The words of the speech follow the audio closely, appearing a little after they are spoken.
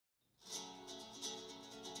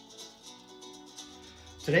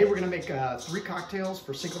Today we're going to make 3 cocktails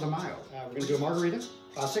for Cinco de Mayo. We're going to do a margarita,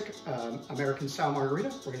 classic American style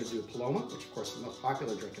margarita. We're going to do a Paloma, which of course is the most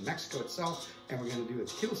popular drink in Mexico itself. And we're going to do a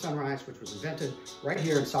Tequila Sunrise, which was invented right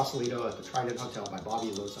here in Sausalito at the Trident Hotel by Bobby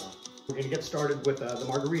Loza. We're going to get started with the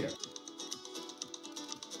margarita.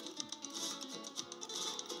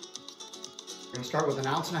 We're going to start with 1.5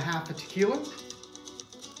 ounces of tequila,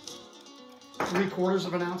 3/4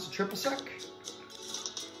 of an ounce of triple sec.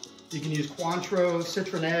 You can use Cointreau,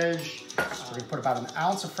 Citronege. We're going to put about 1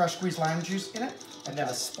 ounce of fresh squeezed lime juice in it, and then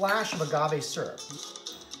a splash of agave syrup.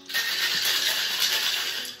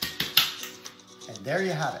 And there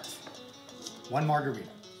you have it. 1 margarita.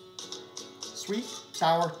 Sweet,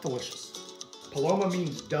 sour, delicious. Paloma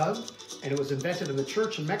means dove, and it was invented in the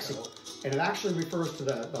church in Mexico, and it actually refers to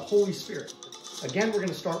the Holy Spirit. Again, we're going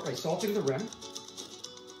to start by salting the rim.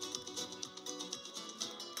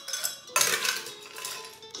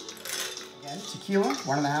 Again, tequila,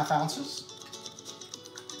 1.5 ounces.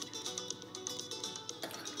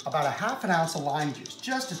 About 1/2 ounce of lime juice,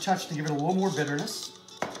 just a touch to give it a little more bitterness.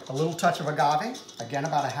 A little touch of agave, again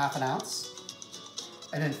about 1/2 ounce.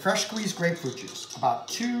 And then fresh squeezed grapefruit juice, about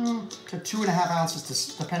 2 to 2.5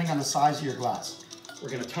 ounces, depending on the size of your glass. We're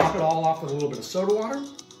going to top it all off with a little bit of soda water.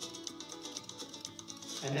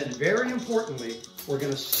 And then very importantly, we're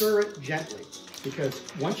going to stir it gently, because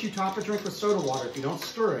once you top a drink with soda water, if you don't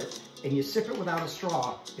stir it and you sip it without a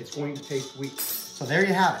straw, it's going to taste weak. So there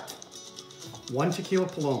you have it. 1 tequila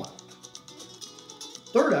Paloma.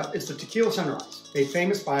 Third up is the Tequila Sunrise, made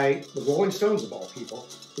famous by the Rolling Stones of all people,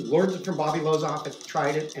 who learned it from Bobby Loza,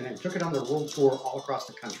 tried it, and then took it on their world tour all across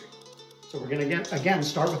the country. So we're going to again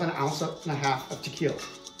start with 1.5 ounces of tequila,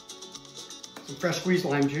 some fresh squeezed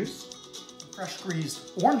lime juice, fresh squeezed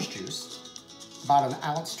orange juice, about 1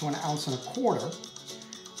 ounce to 1.25 ounces.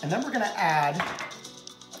 And then we're going to add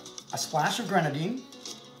a splash of grenadine,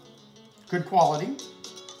 good quality,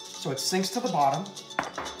 so it sinks to the bottom.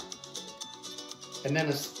 And then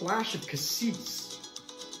a splash of cassis.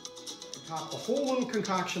 Top the whole little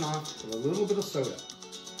concoction off with a little bit of soda.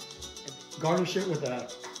 Garnish it with a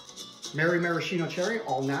maraschino cherry,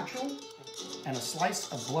 all natural, and a slice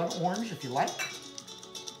of blood orange if you like.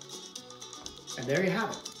 And there you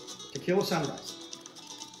have it, Tequila Sunrise.